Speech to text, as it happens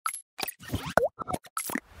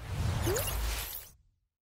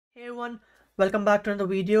everyone, welcome back to another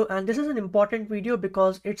video, and this is an important video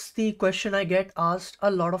because it's the question I get asked a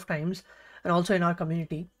lot of times and also in our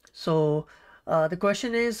community. So the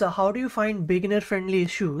question is, how do you find beginner friendly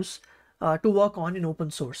issues to work on in open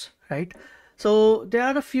source, right? So there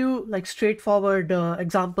are a few like straightforward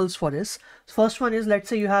examples for this. First one is, let's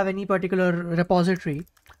say you have any particular repository.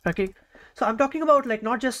 Okay, so I'm talking about like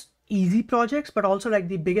not just easy projects but also like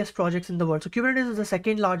the biggest projects in the world. So Kubernetes is the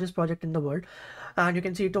second largest project in the world, and you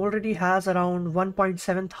can see it already has around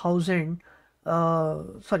 1.7 thousand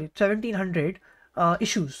 1700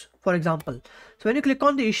 issues, for example. So when you click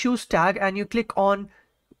on the issues tag and you click on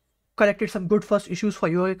collected some good first issues for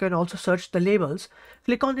you, you can also search the labels.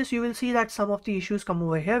 Click on this, you will see that some of the issues come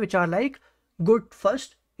over here which are like good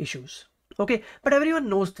first issues. Okay, but everyone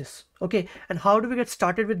knows this. Okay, and how do we get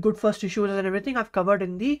started with good first issues and everything I've covered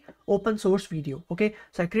in the open source video. Okay,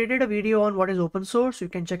 so I created a video on what is open source. You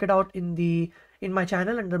can check it out in my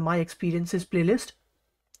channel under my experiences playlist.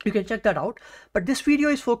 You can check that out, but this video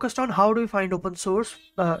is focused on how do we find open source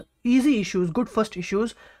easy issues, good first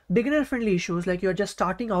issues, beginner friendly issues, like you're just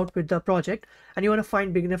starting out with the project and you want to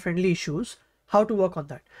find beginner friendly issues, how to work on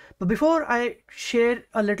that. But before I share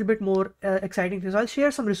a little bit more exciting things, I'll share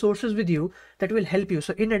some resources with you that will help you.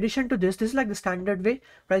 So in addition to this is like the standard way,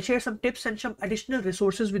 but I'll share some tips and some additional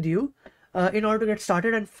resources with you in order to get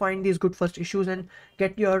started and find these good first issues and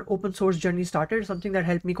get your open source journey started, something that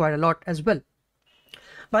helped me quite a lot as well.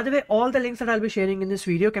 By the way, all the links that I'll be sharing in this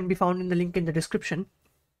video can be found in the link in the description.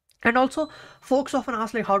 And also, folks often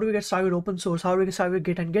ask like, how do we get started with open source? How do we get started with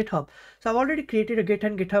Git and GitHub? So I've already created a Git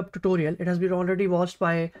and GitHub tutorial. It has been already watched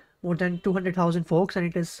by more than 200,000 folks, and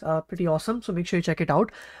it is pretty awesome. So make sure you check it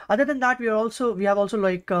out. Other than that, we have also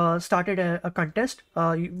like started a contest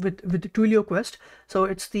with the Twilio Quest. So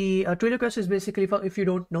it's the Twilio Quest is basically, for if you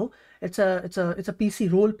don't know, it's a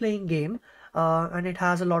PC role playing game. And it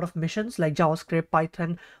has a lot of missions like JavaScript,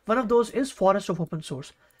 Python. One of those is Forest of Open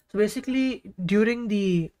Source. So basically, during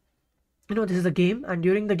the this is a game, and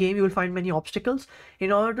during the game you will find many obstacles.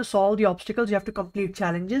 In order to solve the obstacles, you have to complete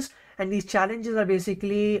challenges, and these challenges are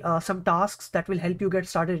basically some tasks that will help you get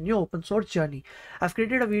started in your open source journey. I've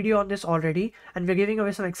created a video on this already, and we're giving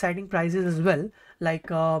away some exciting prizes as well, like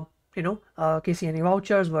KCNA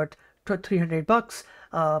vouchers worth $300,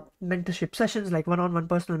 mentorship sessions like one-on-one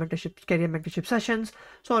personal mentorship, career mentorship sessions,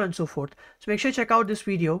 so on and so forth. So make sure you check out this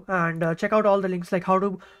video and check out all the links, like how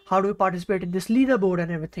do we participate in this leaderboard and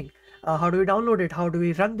everything. How do we download it? How do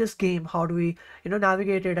we run this game? How do we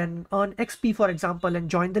navigate it and earn XP, for example, and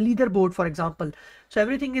join the leaderboard, for example. So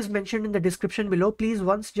everything is mentioned in the description below. Please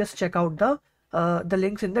once just check out the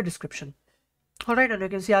links in the description. All right, and you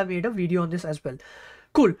can see I've made a video on this as well.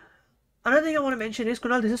 Cool. Another thing I want to mention is,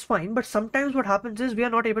 Kunal, this is fine, but sometimes what happens is we are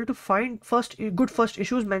not able to find good first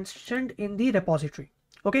issues mentioned in the repository.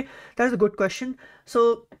 Okay, that is a good question.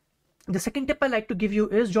 So the second tip I like to give you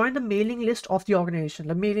is join the mailing list of the organization,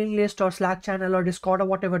 the mailing list or Slack channel or Discord or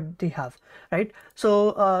whatever they have, right?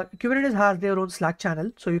 So Kubernetes has their own Slack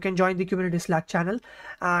channel, so you can join the Kubernetes Slack channel,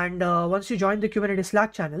 and once you join the Kubernetes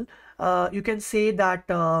Slack channel, you can say that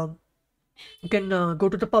you can go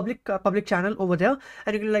to the public channel over there,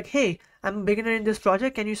 and you can be like, hey, I'm a beginner in this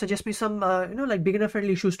project, can you suggest me some like beginner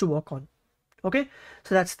friendly issues to work on? Okay,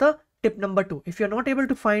 so that's the tip number 2. If you're not able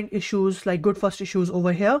to find issues like good first issues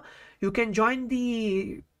over here, you can join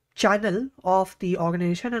the channel of the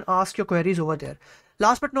organization and ask your queries over there.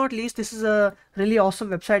 Last but not least, this is a really awesome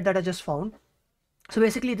website that I just found. So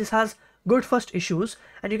basically this has good first issues,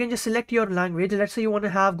 and you can just select your language. Let's say you want to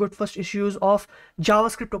have good first issues of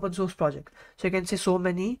JavaScript open source project. So you can see so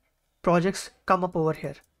many projects come up over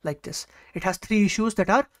here like this. It has 3 issues that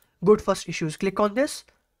are good first issues. Click on this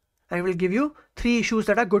and it will give you 3 issues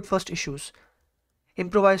that are good first issues: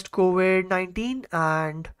 improvised COVID-19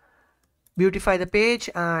 and beautify the page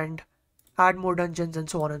and add more dungeons and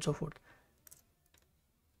so on and so forth.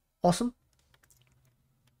 Awesome.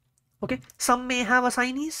 Okay, some may have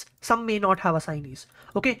assignees, some may not have assignees.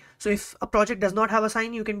 Okay, so if a project does not have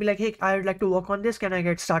assignee, you can be like, hey, I would like to work on this, can I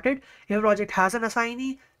get started? If a project has an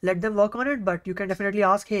assignee, let them work on it, but you can definitely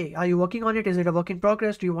ask, hey, are you working on it? Is it a work in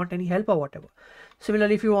progress? Do you want any help or whatever?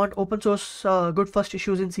 Similarly, if you want open source good first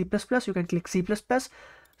issues in C++, you can click C++.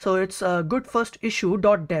 So it's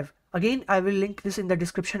goodfirstissue.dev. Again, I will link this in the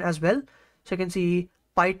description as well. So you can see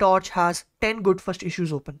PyTorch has 10 good first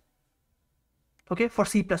issues open. Okay, for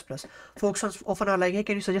C++. Folks often are like, hey,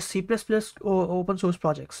 can you suggest C++ or open source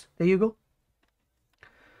projects? There you go.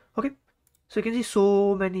 Okay, so you can see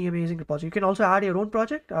so many amazing repositories. You can also add your own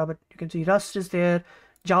project, but you can see Rust is there,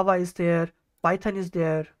 Java is there, Python is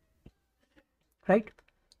there, right?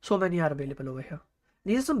 So many are available over here.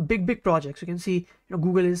 These are some big projects. You can see,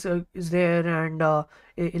 Google is there, and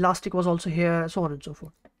Elastic was also here, so on and so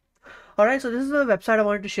forth. All right, so this is the website I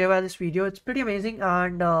wanted to share via this video. It's pretty amazing,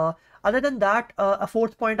 and other than that, a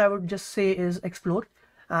fourth point I would just say is explore.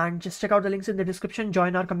 And just check out the links in the description.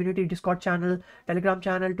 Join our community Discord channel, Telegram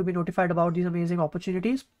channel to be notified about these amazing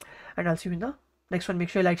opportunities. And I'll see you in the next one. Make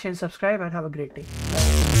sure you like, share, and subscribe, and have a great day.